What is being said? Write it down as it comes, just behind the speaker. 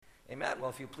Amen. Well,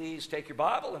 if you please take your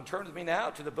Bible and turn with me now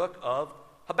to the book of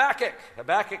Habakkuk.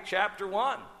 Habakkuk chapter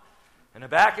 1. And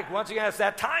Habakkuk, once again, it's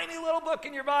that tiny little book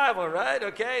in your Bible, right?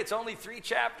 Okay, it's only 3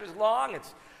 chapters long.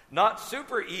 It's not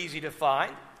super easy to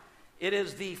find. It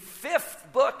is the 5th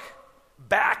book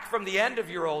back from the end of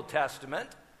your Old Testament.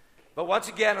 But once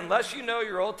again, unless you know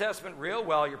your Old Testament real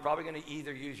well, you're probably going to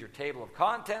either use your table of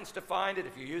contents to find it.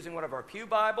 If you're using one of our pew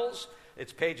Bibles,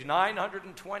 it's page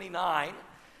 929.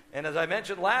 And as I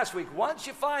mentioned last week, once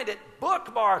you find it,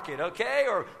 bookmark it, okay?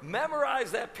 Or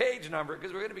memorize that page number,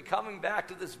 because we're going to be coming back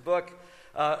to this book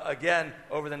again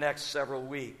over the next several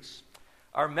weeks.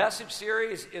 Our message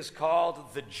series is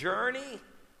called The Journey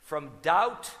from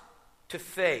Doubt to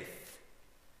Faith.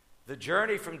 The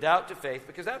Journey from Doubt to Faith,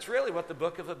 because that's really what the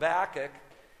book of Habakkuk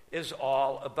is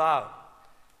all about.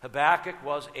 Habakkuk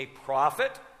was a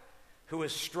prophet who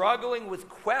is struggling with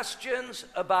questions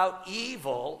about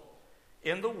evil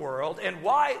in the world and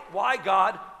why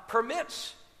God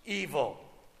permits evil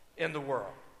in the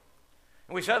world.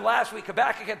 And we said last week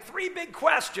Habakkuk had 3 big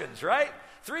questions, right?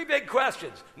 3 big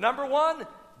questions. Number 1,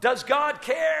 does God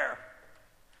care?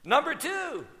 Number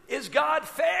 2, is God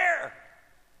fair?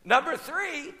 Number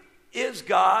 3, is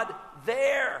God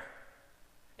there?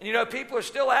 And you know, people are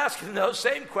still asking those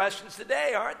same questions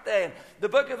today, aren't they? And the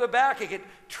book of Habakkuk, it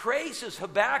traces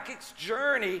Habakkuk's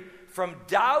journey from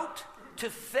doubt to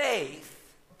faith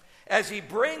as he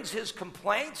brings his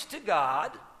complaints to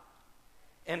God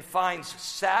and finds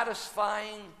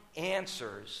satisfying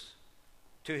answers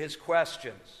to his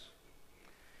questions.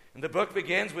 And the book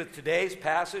begins with today's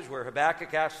passage where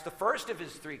Habakkuk asks the first of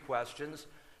his 3 questions,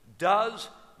 does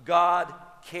God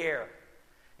care?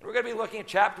 And we're going to be looking at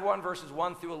chapter 1, verses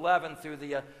 1 through 11 through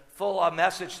the full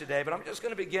message today, but I'm just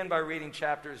going to begin by reading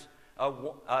chapter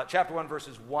 1,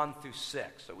 verses 1 through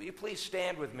 6. So will you please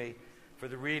stand with me for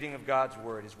the reading of God's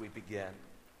word as we begin.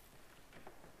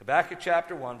 Habakkuk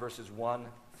chapter 1, verses 1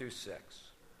 through 6.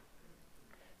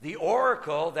 The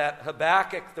oracle that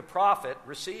Habakkuk the prophet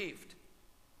received.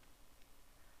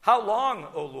 How long,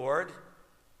 O Lord,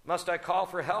 must I call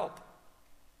for help,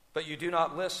 but you do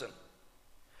not listen?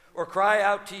 Or cry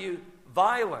out to you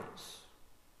violence,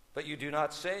 but you do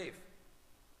not save?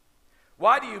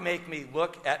 Why do you make me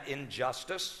look at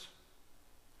injustice?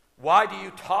 Why do you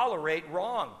tolerate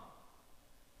wrong?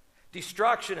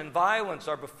 Destruction and violence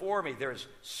are before me. There's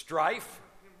strife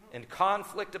and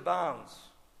conflict abounds.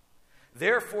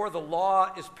 Therefore the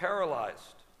law is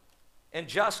paralyzed, and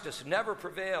justice never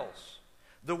prevails.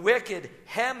 The wicked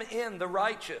hem in the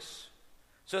righteous,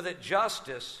 so that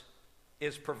justice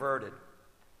is perverted.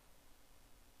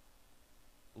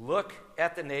 Look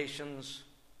at the nations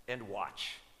and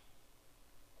watch,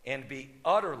 and be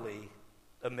utterly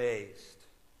amazed.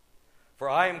 For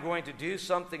I am going to do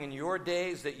something in your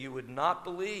days that you would not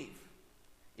believe,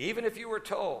 even if you were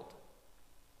told.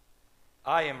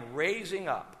 I am raising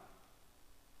up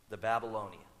the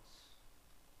Babylonians.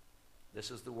 This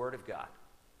is the word of God.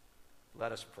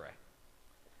 Let us pray.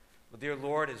 Well, dear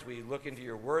Lord, as we look into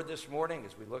your word this morning,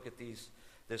 as we look at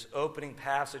this opening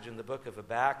passage in the book of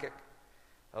Habakkuk,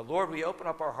 Lord, we open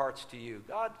up our hearts to you.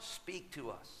 God, speak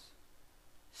to us.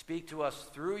 Speak to us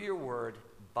through your word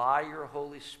by your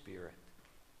Holy Spirit,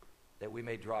 that we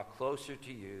may draw closer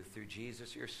to you through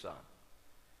Jesus, your Son.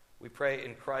 We pray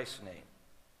in Christ's name.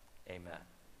 Amen.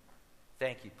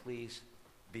 Thank you. Please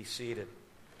be seated.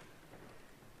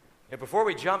 And before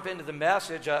we jump into the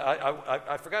message,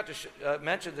 I forgot to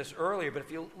mention this earlier, but if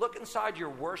you look inside your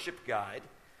worship guide,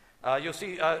 you'll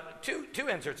see two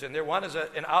inserts in there. One is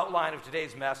an outline of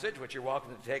today's message, which you're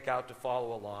welcome to take out to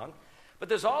follow along. But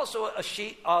there's also a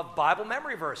sheet of Bible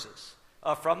memory verses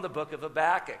from the book of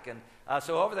Habakkuk. And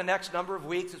so over the next number of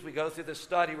weeks as we go through this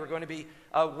study, we're going to be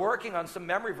working on some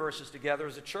memory verses together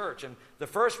as a church. And the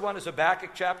first one is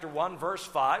Habakkuk chapter 1, verse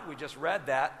 5. We just read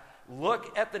that.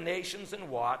 Look at the nations and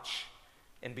watch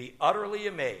and be utterly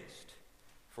amazed.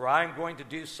 For I am going to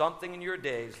do something in your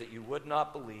days that you would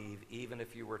not believe, even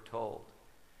if you were told.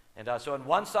 And so on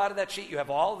one side of that sheet, you have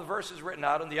all of the verses written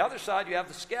out. On the other side, you have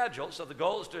the schedule. So the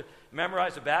goal is to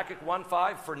memorize Habakkuk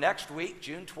 1:5 for next week,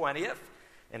 June 20th.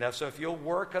 And so if you'll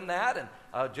work on that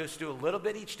and just do a little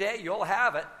bit each day, you'll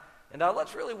have it. And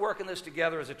let's really work on this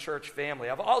together as a church family.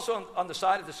 I've also, on the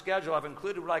side of the schedule, I've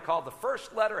included what I call the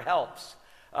first letter helps,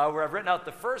 where I've written out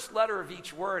the first letter of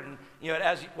each word. And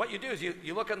what you do is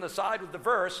you look on the side of the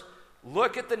verse,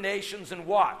 look at the nations and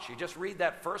watch. You just read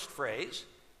that first phrase.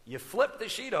 You flip the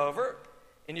sheet over,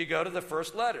 and you go to the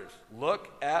first letters. Look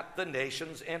at the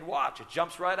nations and watch. It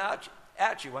jumps right out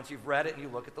at you once you've read it and you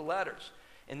look at the letters.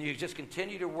 And you just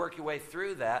continue to work your way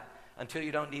through that until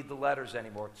you don't need the letters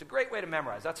anymore. It's a great way to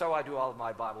memorize. That's how I do all of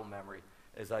my Bible memory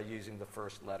as using the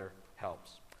first letter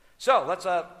helps. So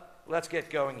let's get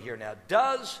going here now.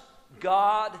 Does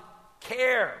God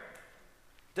care?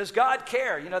 Does God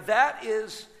care? You know, that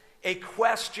is a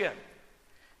question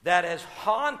that has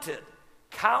haunted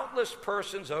countless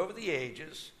persons over the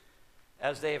ages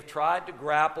as they have tried to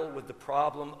grapple with the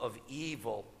problem of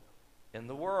evil in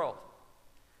the world.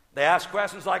 They ask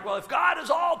questions like, well, if God is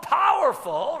all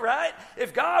powerful, right?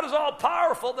 If God is all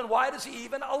powerful, then why does he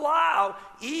even allow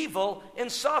evil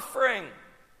and suffering?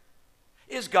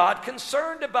 Is God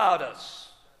concerned about us?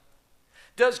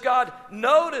 Does God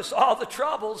notice all the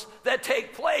troubles that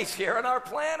take place here on our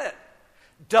planet?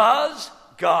 Does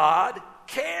God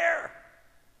care?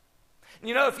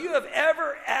 You know, if you have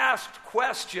ever asked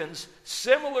questions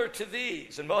similar to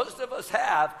these, and most of us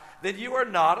have, then you are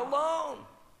not alone.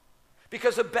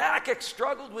 Because Habakkuk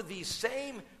struggled with these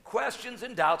same questions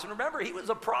and doubts. And remember, he was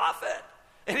a prophet,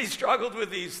 and he struggled with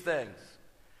these things.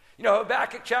 You know,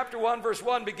 Habakkuk chapter 1, verse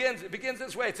 1 begins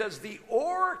this way. It says, the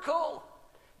oracle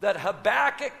that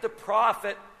Habakkuk the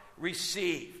prophet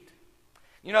received.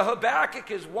 You know,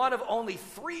 Habakkuk is one of only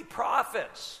 3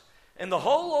 prophets in the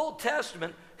whole Old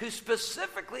Testament who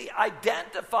specifically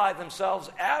identify themselves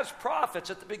as prophets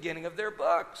at the beginning of their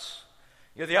books.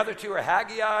 You know, the other 2 are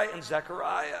Haggai and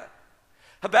Zechariah.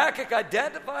 Habakkuk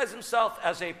identifies himself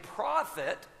as a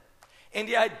prophet, and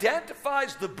he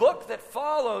identifies the book that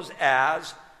follows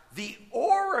as the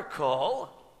oracle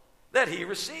that he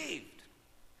received.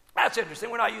 That's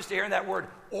interesting. We're not used to hearing that word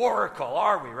oracle,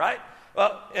 are we, right?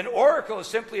 Well, an oracle is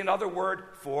simply another word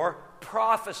for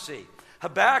prophecy.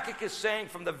 Habakkuk is saying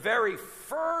from the very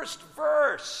first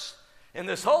verse in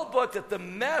this whole book that the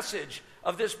message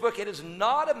of this book, it is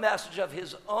not a message of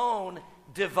his own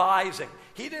devising.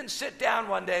 He didn't sit down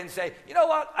one day and say, you know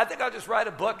what, I think I'll just write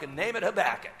a book and name it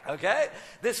Habakkuk, okay?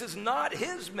 This is not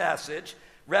his message.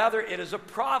 Rather, it is a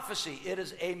prophecy. It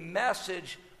is a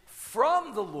message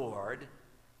from the Lord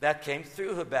that came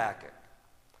through Habakkuk.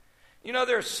 You know,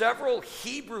 there are several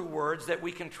Hebrew words that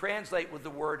we can translate with the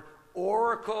word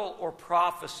oracle or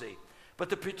prophecy. But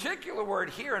the particular word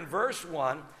here in verse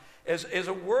 1 is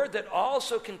a word that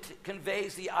also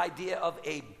conveys the idea of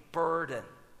a burden.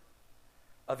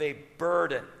 Of a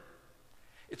burden.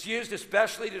 It's used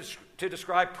especially to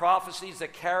describe prophecies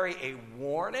that carry a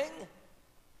warning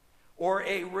or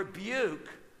a rebuke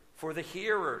for the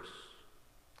hearers.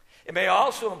 It may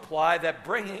also imply that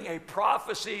bringing a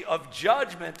prophecy of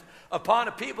judgment upon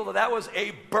a people, that was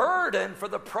a burden for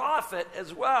the prophet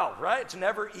as well, right? It's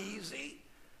never easy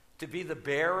to be the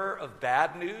bearer of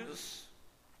bad news.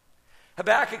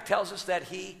 Habakkuk tells us that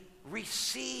he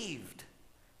received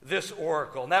this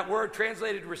oracle. And that word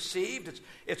translated received,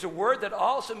 it's a word that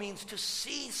also means to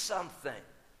see something,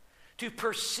 to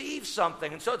perceive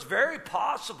something. And so it's very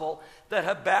possible that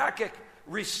Habakkuk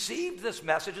received this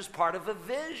message as part of a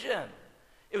vision.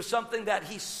 It was something that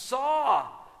he saw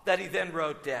that he then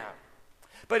wrote down.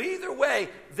 But either way,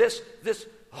 this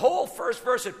whole first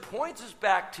verse, it points us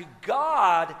back to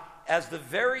God as the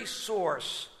very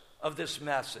source of this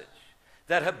message.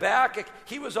 That Habakkuk,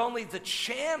 he was only the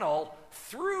channel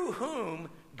through whom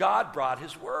God brought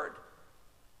his word.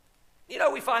 You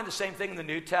know, we find the same thing in the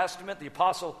New Testament. The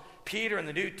Apostle Peter in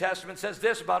the New Testament says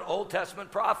this about Old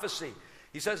Testament prophecy.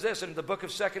 He says this in the book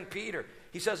of 2 Peter.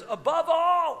 He says, above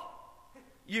all,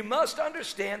 you must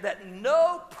understand that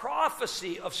no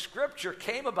prophecy of Scripture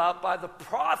came about by the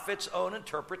prophet's own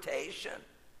interpretation.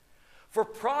 For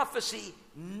prophecy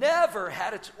never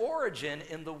had its origin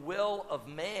in the will of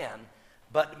man,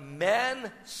 but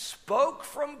men spoke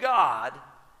from God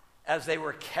as they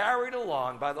were carried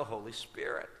along by the Holy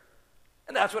Spirit.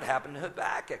 And that's what happened to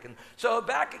Habakkuk. And so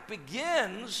Habakkuk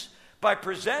begins by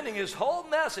presenting his whole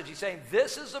message. He's saying,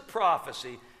 this is a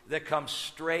prophecy that comes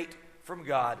straight from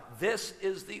God. This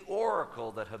is the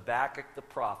oracle that Habakkuk the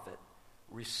prophet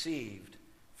received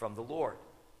from the Lord.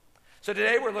 So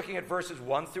today we're looking at verses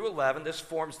 1 through 11. This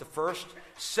forms the first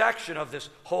section of this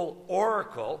whole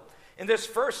oracle. And this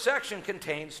first section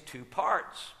contains 2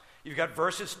 parts. You've got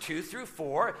verses 2 through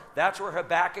 4. That's where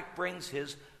Habakkuk brings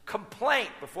his complaint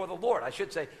before the Lord. I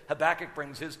should say Habakkuk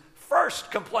brings his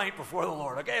first complaint before the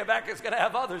Lord. Okay, Habakkuk's going to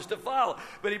have others to follow.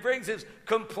 But he brings his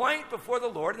complaint before the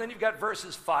Lord. And then you've got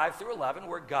verses 5 through 11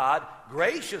 where God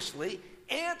graciously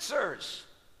answers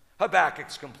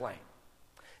Habakkuk's complaint.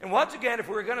 And once again, if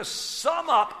we're going to sum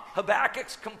up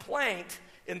Habakkuk's complaint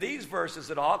in these verses,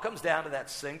 it all comes down to that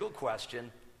single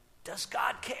question: does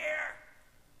God care?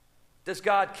 Does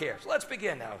God care? So let's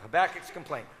begin now. Habakkuk's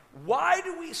complaint. Why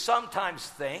do we sometimes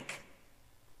think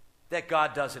that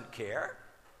God doesn't care?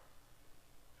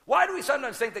 Why do we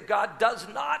sometimes think that God does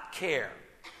not care?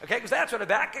 Okay, because that's what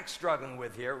Habakkuk's struggling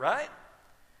with here, right?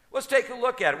 Let's take a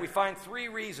look at it. We find three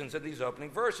reasons in these opening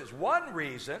verses. One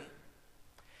reason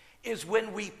is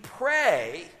when we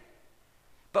pray,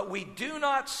 but we do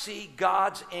not see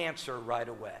God's answer right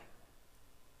away.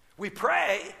 We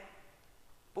pray,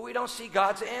 but we don't see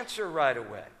God's answer right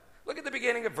away. Look at the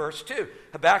beginning of verse 2.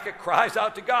 Habakkuk cries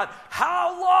out to God,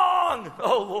 "How long,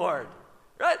 O Lord?"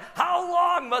 Right? "How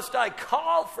long must I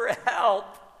call for help,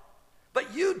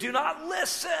 but you do not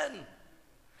listen?"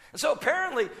 And so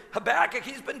apparently Habakkuk,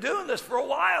 he's been doing this for a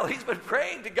while. He's been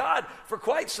praying to God for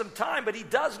quite some time, but he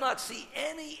does not see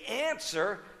any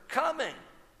answer coming.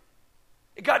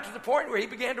 It got to the point where he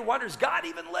began to wonder, is God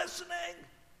even listening?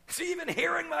 Is he even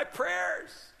hearing my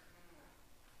prayers?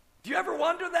 Do you ever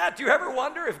wonder that? Do you ever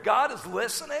wonder if God is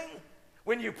listening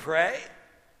when you pray?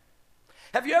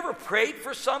 Have you ever prayed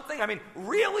for something? I mean,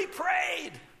 really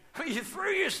prayed. You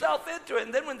threw yourself into it,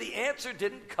 and then when the answer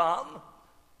didn't come,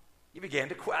 you began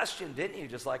to question, didn't you?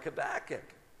 Just like Habakkuk.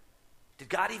 Did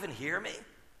God even hear me?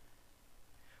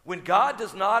 When God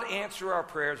does not answer our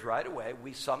prayers right away,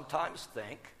 we sometimes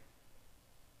think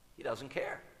he doesn't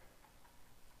care.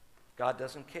 God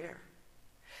doesn't care.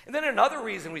 And then another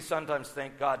reason we sometimes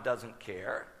think God doesn't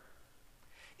care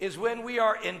is when we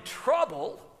are in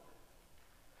trouble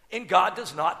and God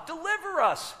does not deliver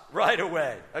us right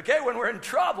away. Okay? When we're in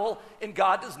trouble and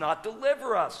God does not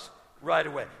deliver us right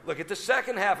away. Look at the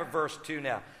second half of verse 2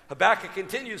 now. Habakkuk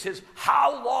continues his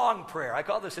 "how long" prayer. I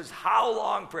call this his "how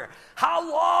long" prayer. "How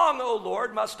long, O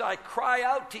Lord, must I cry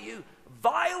out to you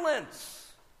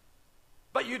violence,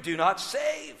 but you do not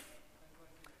save?"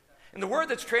 And the word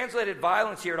that's translated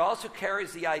violence here, it also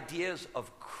carries the ideas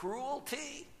of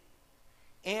cruelty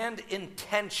and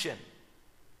intention.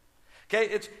 Okay,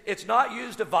 it's not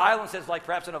used of violence as like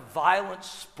perhaps in a violent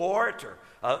sport or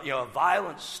a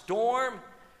violent storm,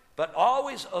 but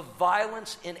always of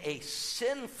violence in a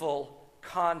sinful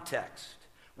context,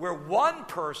 where one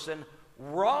person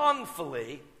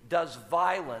wrongfully does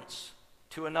violence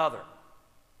to another.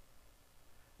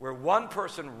 Where one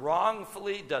person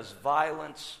wrongfully does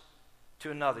violence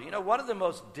to another. You know, one of the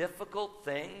most difficult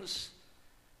things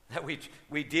that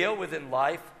we deal with in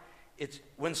life, it's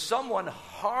when someone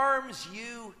harms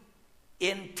you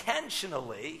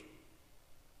intentionally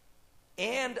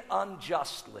and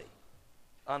unjustly.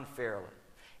 Unfairly.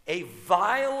 A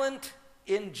violent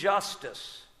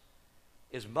injustice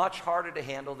is much harder to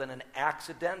handle than an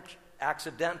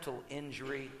accidental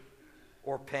injury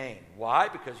or pain. Why?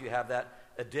 Because you have that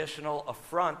additional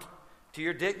affront to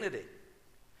your dignity.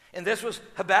 And this was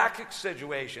Habakkuk's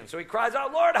situation. So he cries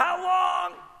out, "Lord, how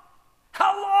long?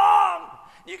 How long?"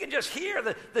 You can just hear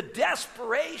the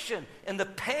desperation and the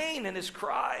pain in his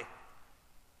cry.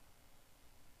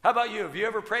 How about you? Have you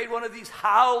ever prayed one of these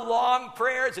 "how long"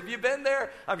 prayers? Have you been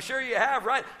there? I'm sure you have,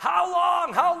 right? How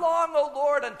long, O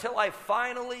Lord, until I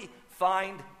finally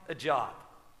find a job?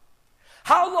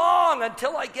 How long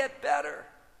until I get better?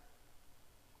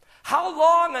 How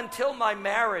long until my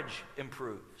marriage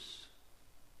improves?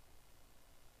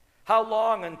 How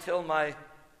long until my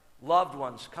loved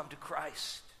ones come to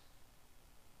Christ?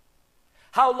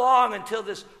 How long until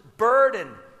this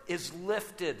burden is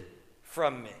lifted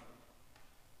from me?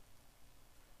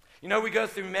 You know, we go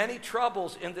through many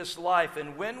troubles in this life,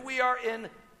 and when we are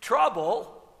in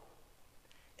trouble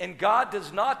and God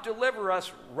does not deliver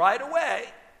us right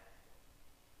away,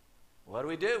 what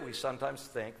do? We sometimes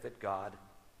think that God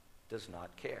does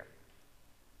not care.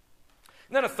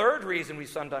 And then a third reason we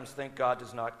sometimes think God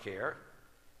does not care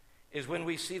is when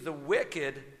we see the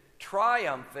wicked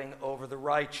triumphing over the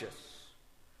righteous.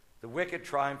 The wicked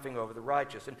triumphing over the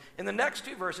righteous. And in the next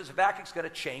two verses, Habakkuk's going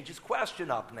to change his question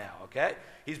up now, okay?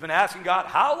 He's been asking God,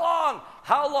 "How long?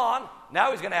 How long?" Now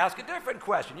he's going to ask a different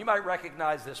question. You might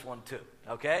recognize this one too,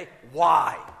 okay?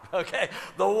 Why? Okay?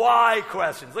 The why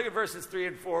questions. Look at verses 3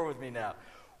 and 4 with me now.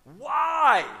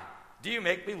 Why do you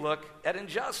make me look at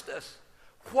injustice?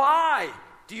 Why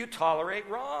do you tolerate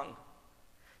wrong?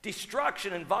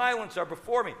 Destruction and violence are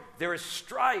before me. There is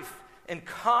strife and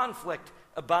conflict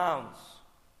abounds.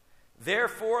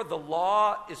 Therefore, the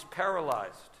law is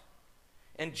paralyzed,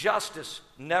 and justice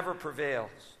never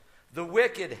prevails. The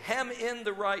wicked hem in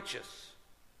the righteous,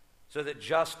 so that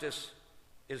justice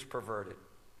is perverted.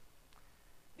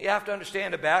 You have to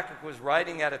understand, Habakkuk was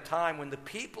writing at a time when the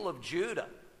people of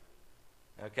Judah,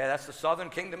 okay, that's the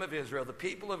southern kingdom of Israel, the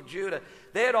people of Judah,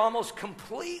 they had almost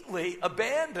completely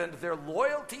abandoned their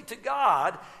loyalty to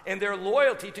God and their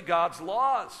loyalty to God's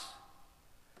laws.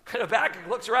 And Habakkuk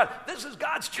looks around. This is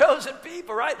God's chosen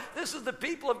people, right? This is the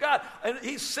people of God. And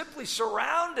he's simply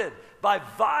surrounded by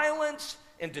violence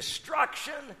and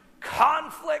destruction,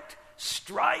 conflict,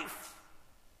 strife.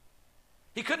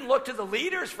 He couldn't look to the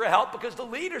leaders for help because the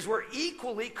leaders were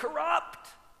equally corrupt.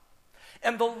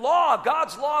 And the law,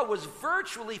 God's law, was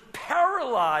virtually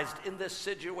paralyzed in this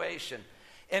situation.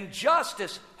 And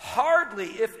justice hardly,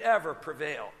 if ever,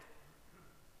 prevailed.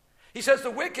 He says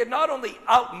the wicked not only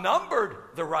outnumbered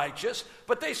the righteous,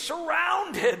 but they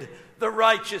surrounded the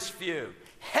righteous few,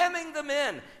 hemming them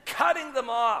in, cutting them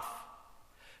off,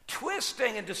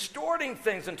 twisting and distorting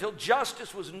things until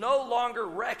justice was no longer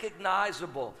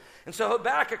recognizable. And so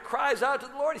Habakkuk cries out to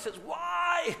the Lord. He says,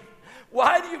 why?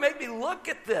 Why do you make me look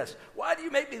at this? Why do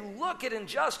you make me look at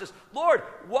injustice? Lord,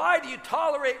 why do you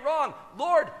tolerate wrong?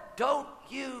 Lord, don't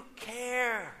you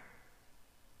care?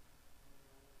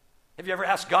 Have you ever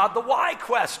asked God the why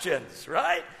questions,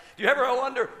 right? Do you ever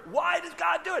wonder, why does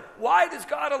God do it? Why does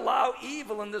God allow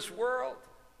evil in this world?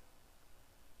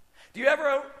 Do you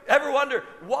ever wonder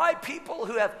why people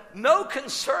who have no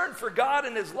concern for God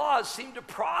and his laws seem to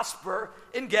prosper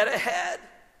and get ahead?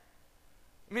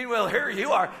 Meanwhile, here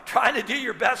you are trying to do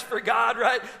your best for God,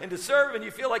 right? And to serve, and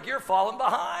you feel like you're falling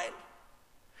behind.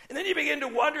 And then you begin to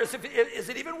wonder, is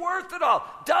it even worth it all?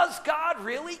 Does God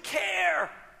really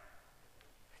care?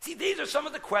 See, these are some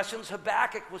of the questions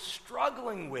Habakkuk was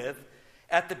struggling with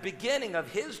at the beginning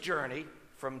of his journey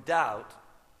from doubt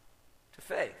to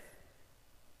faith.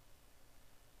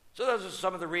 So those are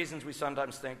some of the reasons we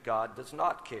sometimes think God does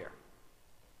not care.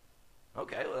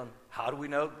 Okay, well, how do we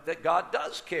know that God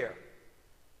does care?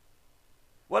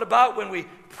 What about when we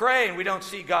pray and we don't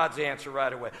see God's answer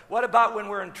right away? What about when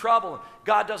we're in trouble and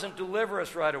God doesn't deliver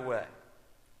us right away?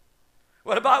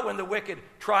 What about when the wicked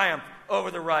triumph over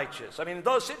the righteous? I mean, in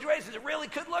those situations, it really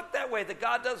could look that way, that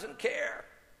God doesn't care.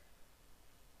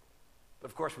 But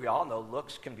of course, we all know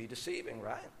looks can be deceiving,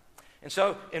 right? And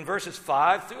so in verses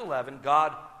 5 through 11,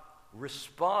 God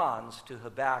responds to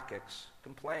Habakkuk's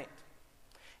complaint.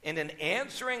 And in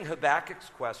answering Habakkuk's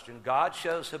question, God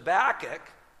shows Habakkuk,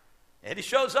 and he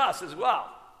shows us as well,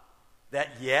 that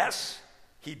yes,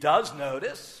 he does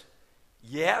notice.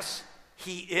 Yes,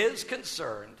 he is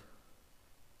concerned.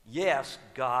 Yes,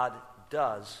 God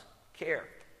does care.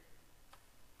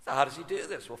 So how does he do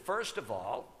this? Well, first of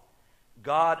all,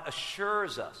 God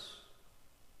assures us.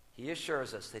 He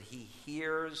assures us that he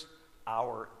hears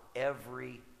our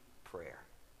every prayer.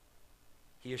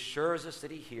 He assures us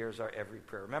that he hears our every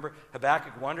prayer. Remember,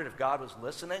 Habakkuk wondered if God was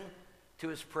listening to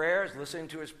his prayers, listening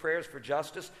to his prayers for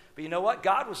justice. But you know what?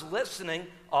 God was listening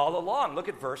all along. Look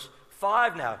at verse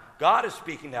 5 now. God is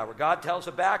speaking now, where God tells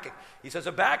Habakkuk. He says,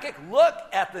 Habakkuk, look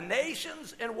at the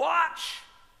nations and watch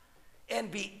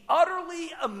and be utterly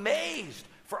amazed,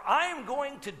 for I am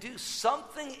going to do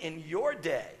something in your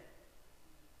day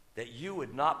that you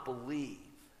would not believe,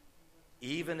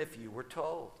 even if you were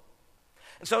told.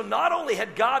 And so not only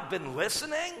had God been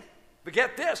listening, but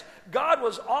get this, God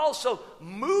was also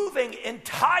moving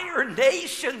entire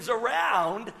nations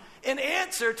around in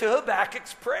answer to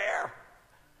Habakkuk's prayer.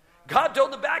 God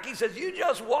told Habakkuk, he says, you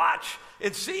just watch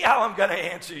and see how I'm going to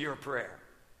answer your prayer.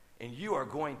 And you are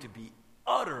going to be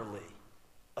utterly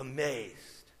amazed.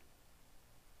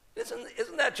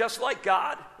 Isn't that just like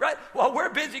God, right? While we're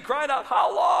busy crying out,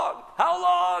 how long? How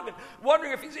long? And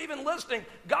wondering if he's even listening,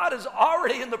 God is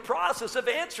already in the process of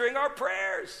answering our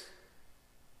prayers.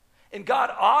 And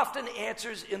God often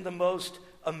answers in the most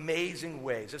amazing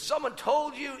ways. If someone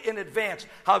told you in advance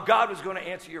how God was going to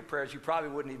answer your prayers, you probably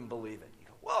wouldn't even believe it. You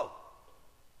go, whoa,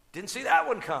 didn't see that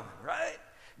one coming, right?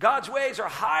 God's ways are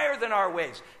higher than our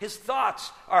ways. His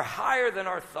thoughts are higher than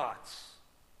our thoughts.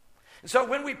 And so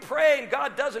when we pray and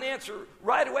God doesn't answer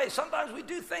right away, sometimes we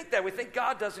do think that. We think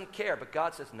God doesn't care, but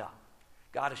God says no.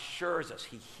 God assures us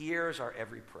he hears our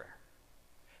every prayer.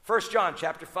 1 John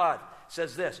chapter 5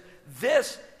 says this,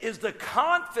 this is the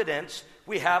confidence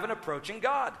we have in approaching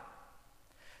God,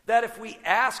 that if we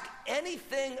ask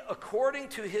anything according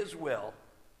to his will,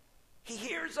 he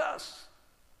hears us.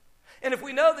 And if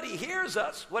we know that he hears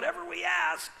us, whatever we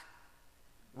ask,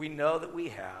 we know that we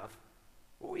have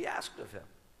what we asked of him.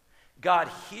 God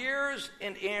hears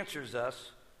and answers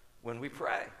us when we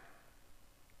pray.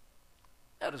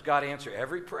 Now, does God answer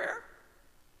every prayer?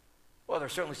 Well,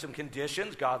 there's certainly some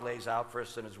conditions God lays out for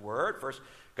us in his word. First,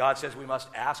 God says we must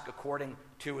ask according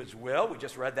to his will. We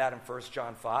just read that in 1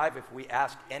 John 5. If we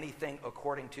ask anything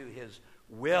according to his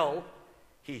will,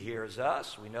 he hears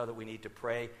us. We know that we need to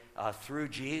pray through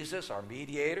Jesus, our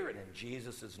mediator, and in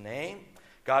Jesus' name.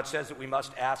 God says that we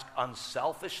must ask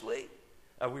unselfishly.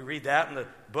 We read that in the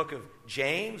book of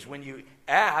James. When you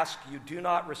ask, you do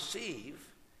not receive,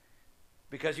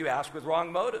 because you ask with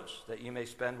wrong motives, that you may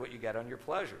spend what you get on your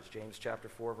pleasures. James chapter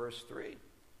 4, verse 3.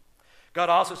 God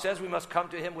also says we must come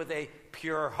to him with a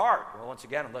pure heart. Well, once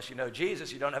again, unless you know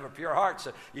Jesus, you don't have a pure heart.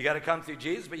 So you got to come through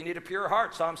Jesus, but you need a pure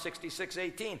heart. Psalm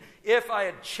 66:18. If I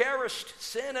had cherished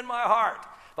sin in my heart,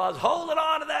 if I was holding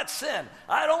on to that sin,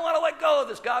 I don't want to let go of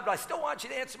this, God, but I still want you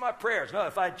to answer my prayers. No,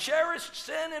 if I cherished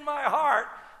sin in my heart,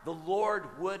 the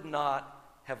Lord would not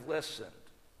have listened.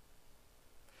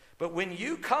 But when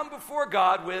you come before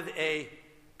God with a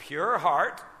pure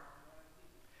heart,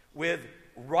 with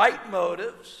right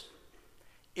motives,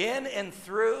 in and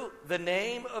through the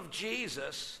name of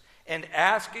Jesus, and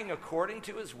asking according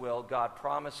to his will, God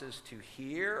promises to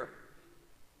hear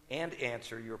and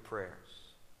answer your prayers.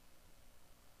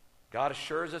 God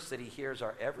assures us that he hears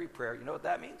our every prayer. You know what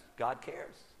that means? God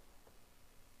cares.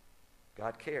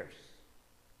 God cares.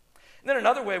 And then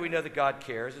another way we know that God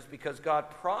cares is because God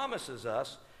promises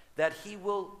us that he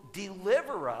will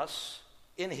deliver us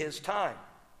in his time.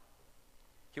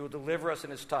 He will deliver us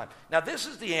in his time. Now, this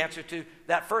is the answer to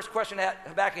that first question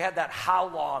Habakkuk had, that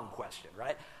how long question,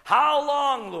 right? How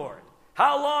long, Lord?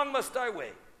 How long must I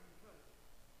wait?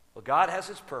 Well, God has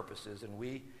his purposes, and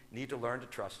we need to learn to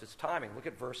trust his timing. Look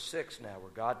at verse 6 now,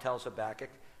 where God tells Habakkuk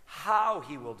how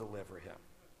he will deliver him.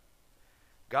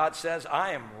 God says,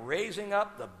 I am raising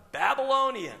up the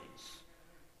Babylonians,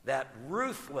 that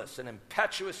ruthless and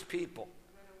impetuous people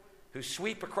who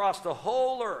sweep across the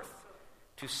whole earth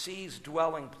to seize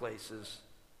dwelling places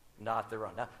not their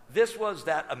own. Now, this was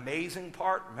that amazing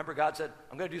part. Remember, God said,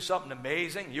 I'm going to do something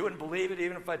amazing. You wouldn't believe it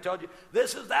even if I told you.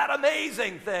 This is that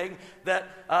amazing thing that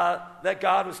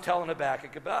God was telling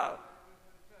Habakkuk about.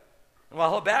 And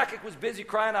while Habakkuk was busy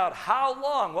crying out, how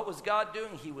long? What was God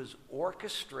doing? He was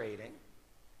orchestrating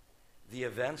the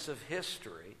events of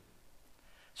history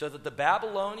so that the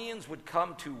Babylonians would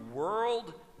come to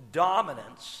world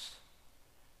dominance.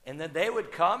 And then they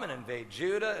would come and invade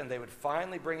Judah, and they would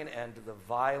finally bring an end to the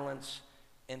violence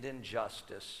and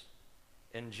injustice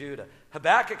in Judah.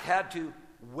 Habakkuk had to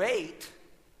wait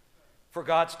for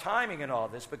God's timing in all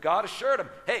this, but God assured him,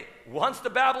 hey, once the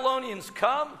Babylonians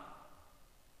come,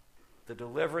 the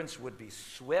deliverance would be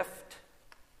swift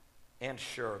and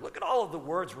sure. Look at all of the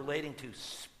words relating to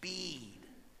speed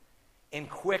and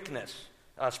quickness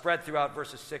spread throughout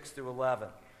verses 6 through 11.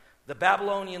 The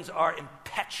Babylonians are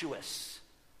impetuous.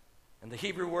 And the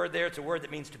Hebrew word there, it's a word that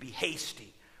means to be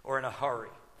hasty or in a hurry.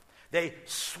 They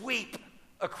sweep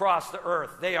across the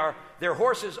earth. Their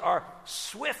horses are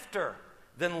swifter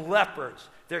than leopards.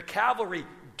 Their cavalry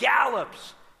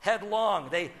gallops headlong.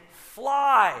 They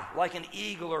fly like an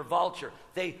eagle or vulture.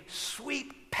 They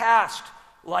sweep past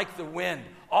like the wind.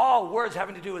 All words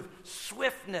having to do with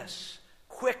swiftness,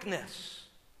 quickness.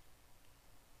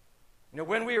 You know,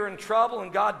 when we are in trouble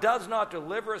and God does not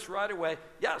deliver us right away,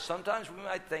 yeah, sometimes we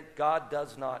might think God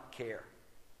does not care.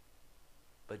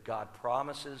 But God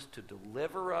promises to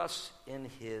deliver us in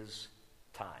his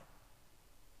time.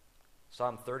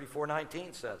 Psalm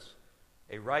 34:19 says,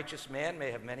 a righteous man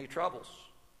may have many troubles,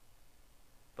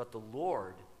 but the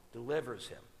Lord delivers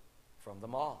him from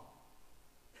them all.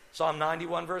 Psalm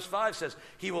 91 verse 5 says,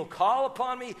 he will call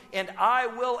upon me and I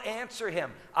will answer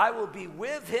him. I will be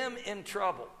with him in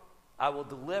trouble. I will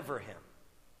deliver him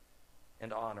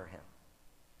and honor him.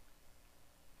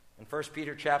 In 1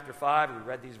 Peter chapter 5, we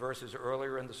read these verses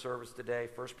earlier in the service today.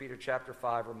 1 Peter chapter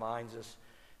 5 reminds us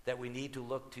that we need to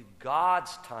look to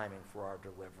God's timing for our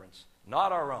deliverance,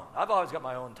 not our own. I've always got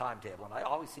my own timetable, and I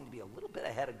always seem to be a little bit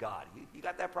ahead of God. You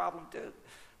got that problem too?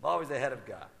 I'm always ahead of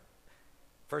God.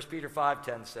 1 Peter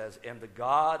 5:10 says, and the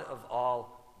God of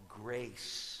all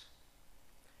grace,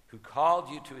 who called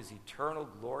you to his eternal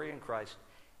glory in Christ,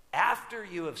 after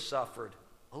you have suffered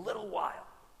a little while,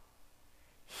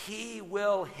 he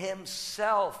will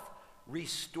himself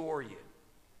restore you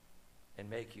and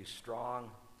make you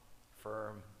strong,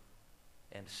 firm,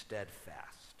 and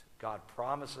steadfast. God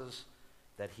promises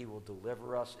that he will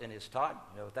deliver us in his time.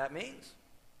 You know what that means?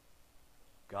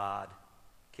 God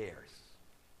cares.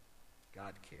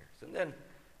 God cares. And then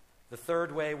the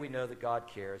third way we know that God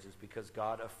cares is because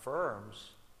God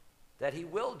affirms that he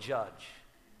will judge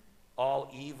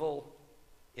all evil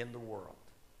in the world.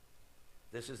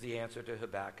 This is the answer to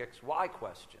Habakkuk's why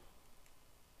question.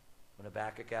 When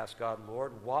Habakkuk asked God,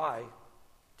 Lord, why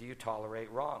do you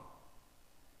tolerate wrong?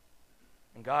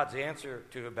 And God's answer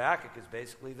to Habakkuk is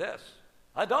basically this: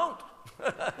 I don't.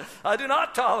 I do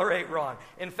not tolerate wrong.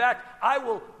 In fact, I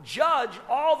will judge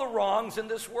all the wrongs in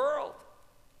this world.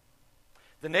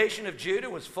 The nation of Judah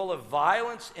was full of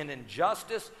violence and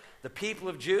injustice. The people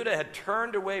of Judah had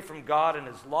turned away from God and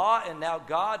his law, and now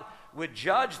God would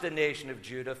judge the nation of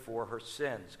Judah for her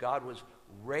sins. God was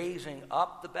raising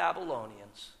up the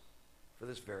Babylonians for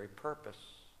this very purpose.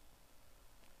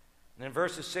 And in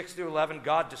verses 6 through 11,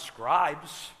 God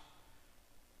describes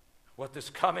what this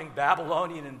coming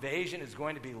Babylonian invasion is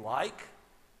going to be like.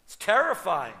 It's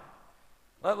terrifying.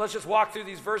 Let's just walk through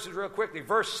these verses real quickly.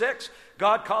 Verse 6,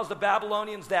 God calls the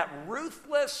Babylonians that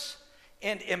ruthless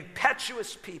and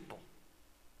impetuous people.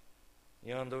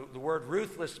 You know, the word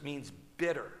ruthless means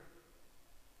bitter.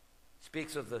 It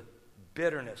speaks of the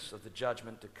bitterness of the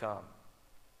judgment to come.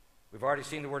 We've already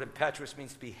seen the word impetuous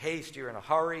means to be hasty or in a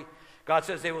hurry. God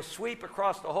says they will sweep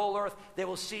across the whole earth. They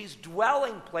will seize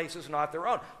dwelling places, not their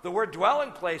own. The word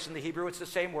dwelling place in the Hebrew, it's the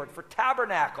same word for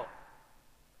tabernacle.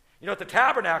 You know what the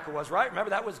tabernacle was, right?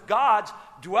 Remember, that was God's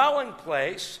dwelling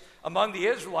place among the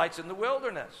Israelites in the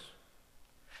wilderness.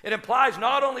 It implies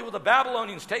not only will the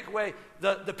Babylonians take away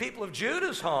the people of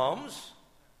Judah's homes,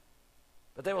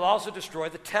 but they will also destroy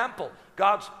the temple,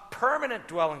 God's permanent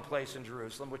dwelling place in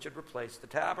Jerusalem, which had replaced the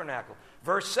tabernacle.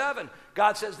 Verse 7,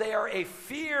 God says they are a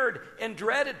feared and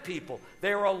dreaded people.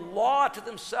 They are a law to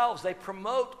themselves. They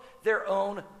promote their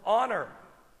own honor.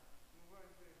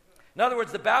 In other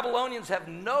words, the Babylonians have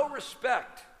no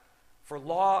respect for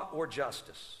law or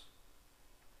justice,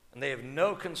 and they have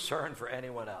no concern for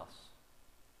anyone else.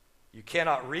 You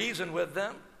cannot reason with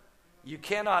them. You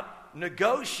cannot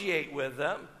negotiate with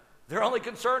them. They're only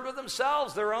concerned with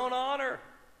themselves, their own honor.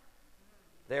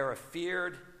 They are a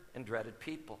feared and dreaded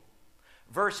people.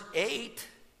 Verse 8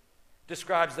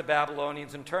 describes the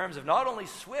Babylonians in terms of not only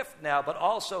swift now, but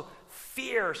also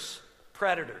fierce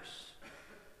predators.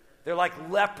 They're like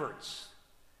leopards,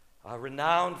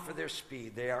 renowned for their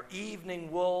speed. They are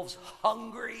evening wolves,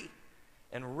 hungry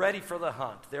and ready for the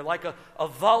hunt. They're like a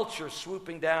vulture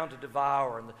swooping down to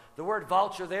devour. And the word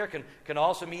vulture there can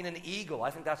also mean an eagle.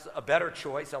 I think that's a better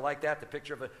choice. I like that, the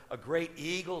picture of a great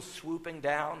eagle swooping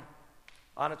down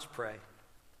on its prey.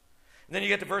 And then you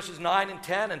get to verses 9 and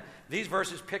 10, and these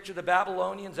verses picture the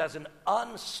Babylonians as an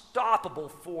unstoppable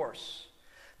force.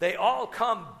 They all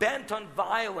come bent on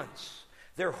violence.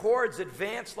 Their hordes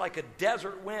advance like a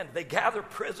desert wind. They gather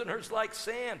prisoners like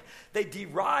sand. They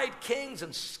deride kings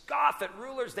and scoff at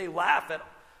rulers. They laugh at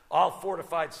all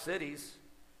fortified cities.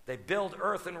 They build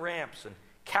earthen ramps and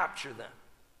capture them.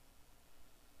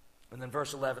 And then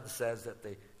verse 11 says that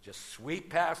they just sweep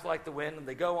past like the wind and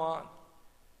they go on.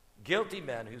 Guilty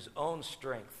men whose own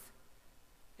strength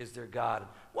is their God.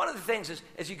 One of the things is,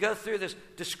 as you go through this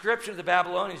description of the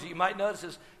Babylonians, that you might notice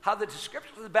is how the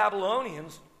description of the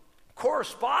Babylonians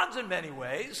corresponds in many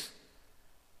ways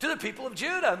to the people of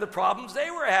Judah and the problems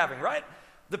they were having, right?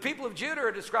 The people of Judah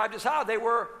are described as how? They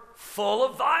were full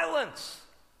of violence.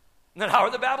 And then how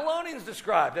are the Babylonians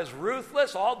described? As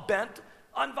ruthless, all bent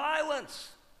on violence.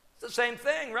 It's the same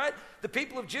thing, right? The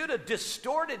people of Judah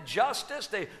distorted justice.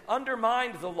 They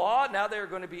undermined the law. Now they're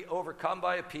going to be overcome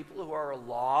by a people who are a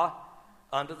law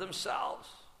unto themselves.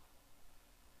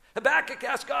 Habakkuk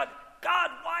asked God,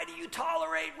 why do you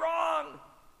tolerate wrong?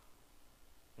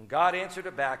 And God answered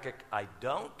Habakkuk, I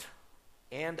don't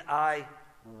and I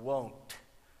won't.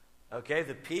 Okay,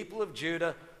 the people of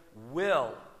Judah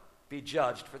will be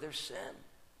judged for their sin.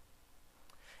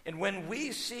 And when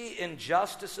we see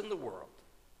injustice in the world,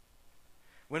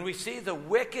 when we see the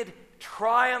wicked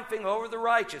triumphing over the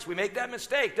righteous, we make that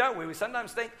mistake, don't we? We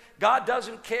sometimes think God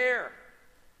doesn't care.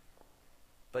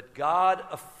 But God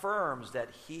affirms that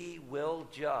he will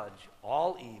judge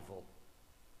all evil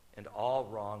and all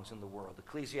wrongs in the world.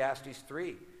 Ecclesiastes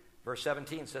 3, verse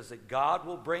 17 says that God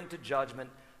will bring to judgment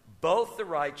both the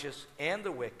righteous and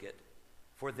the wicked,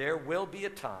 for there will be a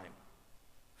time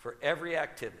for every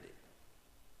activity,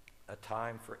 a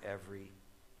time for every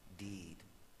deed.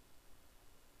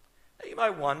 Now, you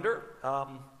might wonder,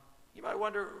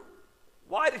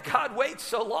 why did God wait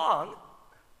so long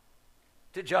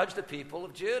to judge the people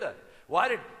of Judah? Why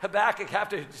did Habakkuk have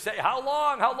to say, how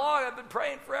long? I've been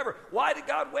praying forever. Why did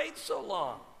God wait so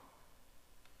long?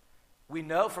 We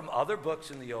know from other books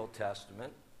in the Old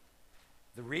Testament,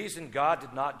 the reason God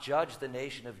did not judge the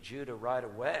nation of Judah right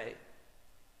away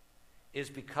is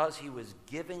because he was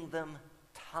giving them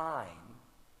time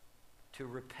to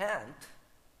repent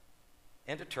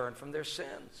and to turn from their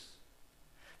sins.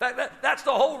 That's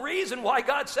the whole reason why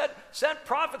God sent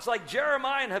prophets like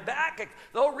Jeremiah and Habakkuk.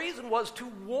 The whole reason was to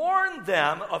warn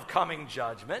them of coming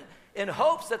judgment in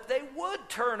hopes that they would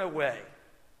turn away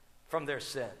from their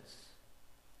sins.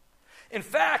 In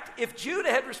fact, if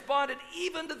Judah had responded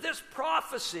even to this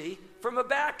prophecy from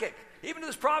Habakkuk, even to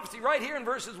this prophecy right here in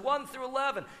verses 1 through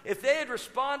 11, if they had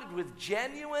responded with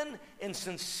genuine and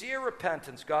sincere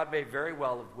repentance, God may very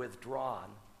well have withdrawn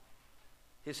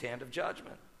his hand of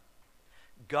judgment.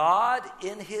 God,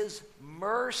 in his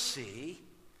mercy,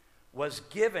 was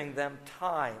giving them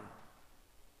time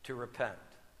to repent.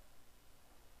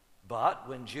 But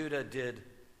when Judah did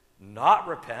not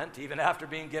repent, even after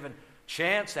being given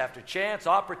chance after chance,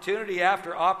 opportunity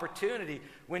after opportunity,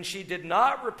 when she did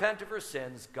not repent of her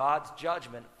sins, God's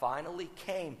judgment finally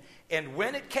came. And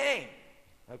when it came,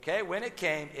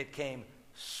 it came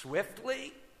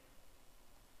swiftly,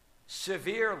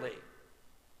 severely,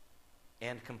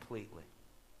 and completely.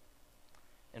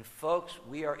 And folks,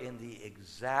 we are in the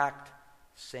exact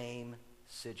same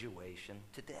situation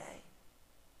today.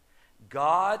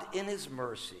 God, in his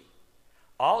mercy,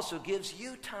 also gives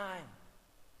you time.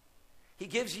 He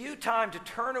gives you time to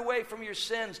turn away from your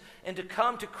sins and to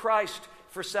come to Christ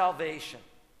for salvation.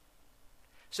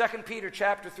 2 Peter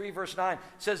chapter 3, verse 9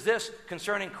 says this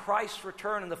concerning Christ's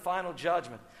return and the final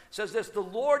judgment. It says this, the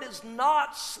Lord is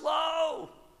not slow.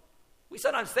 We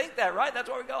sometimes think that, right? That's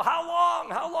where we go, how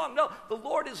long? How long? No, the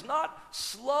Lord is not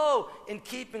slow in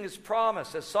keeping his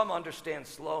promise, as some understand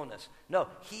slowness. No,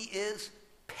 he is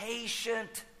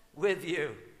patient with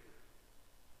you.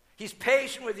 He's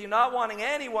patient with you, not wanting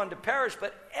anyone to perish,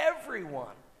 but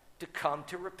everyone to come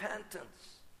to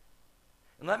repentance.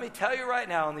 And let me tell you right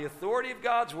now, on the authority of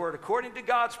God's word, according to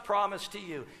God's promise to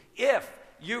you, if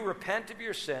you repent of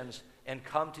your sins and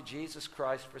come to Jesus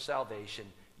Christ for salvation,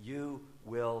 you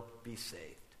will be saved.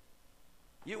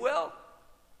 You will.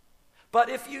 But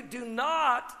if you do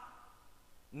not,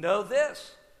 know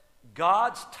this,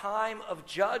 God's time of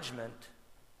judgment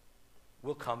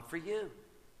will come for you,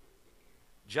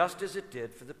 just as it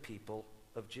did for the people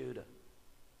of Judah.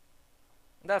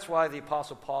 And that's why the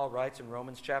Apostle Paul writes in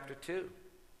Romans chapter 2,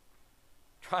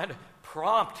 trying to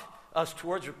prompt us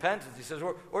towards repentance. He says,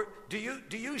 or do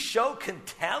you show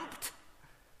contempt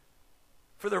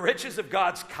for the riches of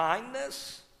God's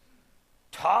kindness,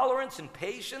 tolerance, and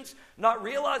patience, not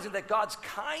realizing that God's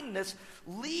kindness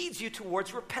leads you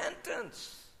towards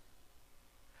repentance?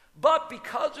 But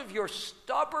because of your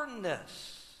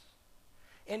stubbornness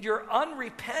and your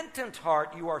unrepentant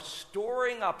heart, you are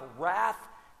storing up wrath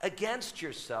against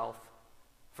yourself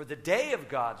for the day of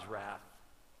God's wrath,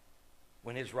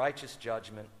 when his righteous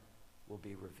judgment will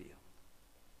be revealed.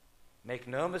 Make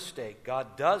no mistake,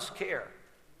 God does care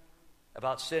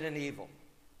about sin and evil,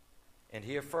 and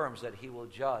he affirms that he will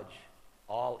judge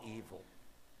all evil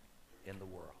in the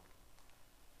world.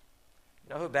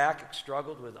 You know, Habakkuk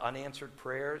struggled with unanswered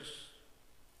prayers.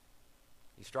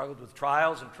 He struggled with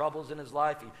trials and troubles in his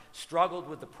life. He struggled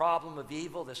with the problem of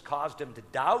evil. This caused him to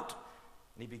doubt,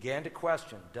 and he began to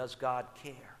question, does God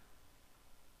care?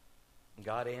 And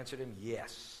God answered him,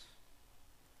 yes.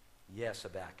 Yes,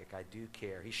 Habakkuk, I do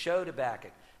care. He showed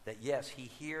Habakkuk that, yes, he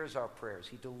hears our prayers.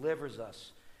 He delivers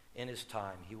us in his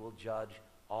time. He will judge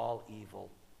all evil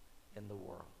in the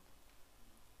world.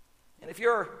 And if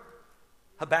you're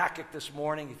Habakkuk this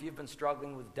morning, if you've been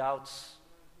struggling with doubts,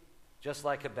 just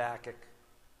like Habakkuk,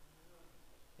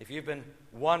 if you've been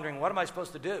wondering, what am I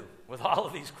supposed to do with all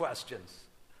of these questions,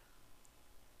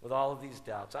 with all of these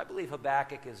doubts, I believe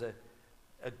Habakkuk is a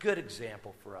good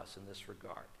example for us in this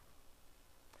regard.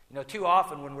 You know, too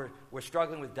often when we're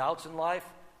struggling with doubts in life,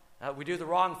 we do the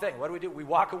wrong thing. What do? We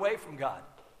walk away from God.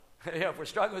 If we're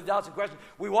struggling with doubts and questions,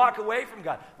 we walk away from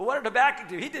God. But what did Habakkuk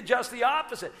do? He did just the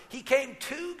opposite. He came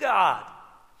to God.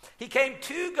 He came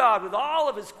to God with all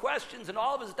of his questions and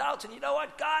all of his doubts. And you know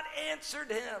what? God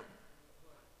answered him.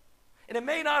 And it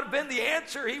may not have been the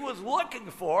answer he was looking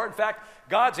for. In fact,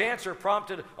 God's answer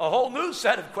prompted a whole new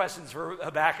set of questions for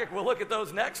Habakkuk. We'll look at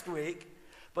those next week.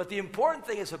 But the important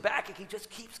thing is Habakkuk, he just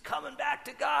keeps coming back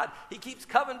to God. He keeps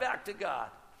coming back to God.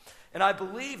 And I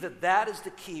believe that that is the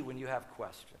key when you have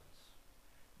questions.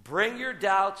 Bring your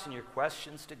doubts and your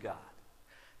questions to God.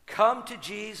 Come to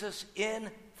Jesus in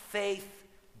faith,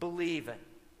 believing.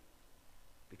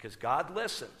 Because God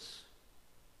listens.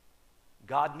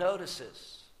 God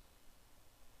notices.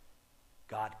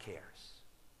 God cares.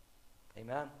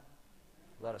 Amen?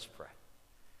 Let us pray.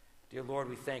 Dear Lord,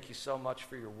 we thank you so much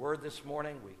for your word this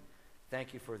morning. We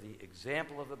thank you for the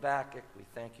example of Habakkuk. We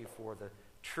thank you for the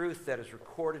truth that is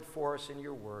recorded for us in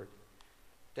your word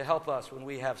to help us when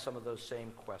we have some of those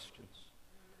same questions.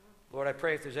 Lord, I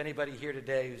pray if there's anybody here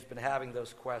today who's been having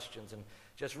those questions and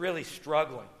just really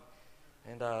struggling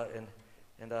and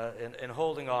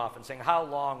holding off and saying, how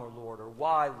long, O Lord, or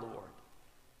why, Lord?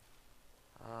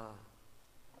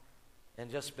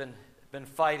 And just been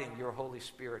fighting your Holy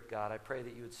Spirit, God, I pray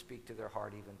that you would speak to their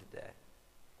heart even today.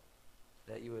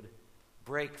 That you would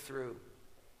break through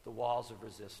the walls of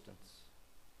resistance.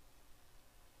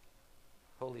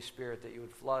 Holy Spirit, that you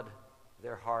would flood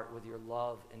their heart with your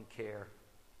love and care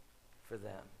for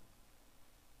them.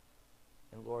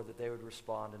 And Lord, that they would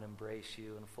respond and embrace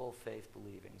you in full faith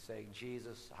believing, saying,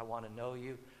 Jesus, I want to know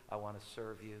you, I want to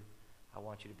serve you, I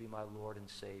want you to be my Lord and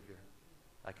Savior.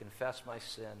 I confess my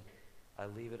sin. I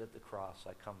leave it at the cross.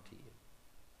 I come to you.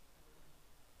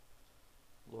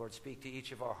 Lord, speak to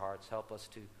each of our hearts. Help us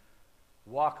to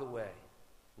walk away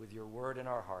with your word in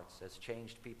our hearts as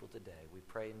changed people today. We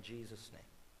pray in Jesus'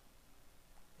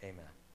 name. Amen.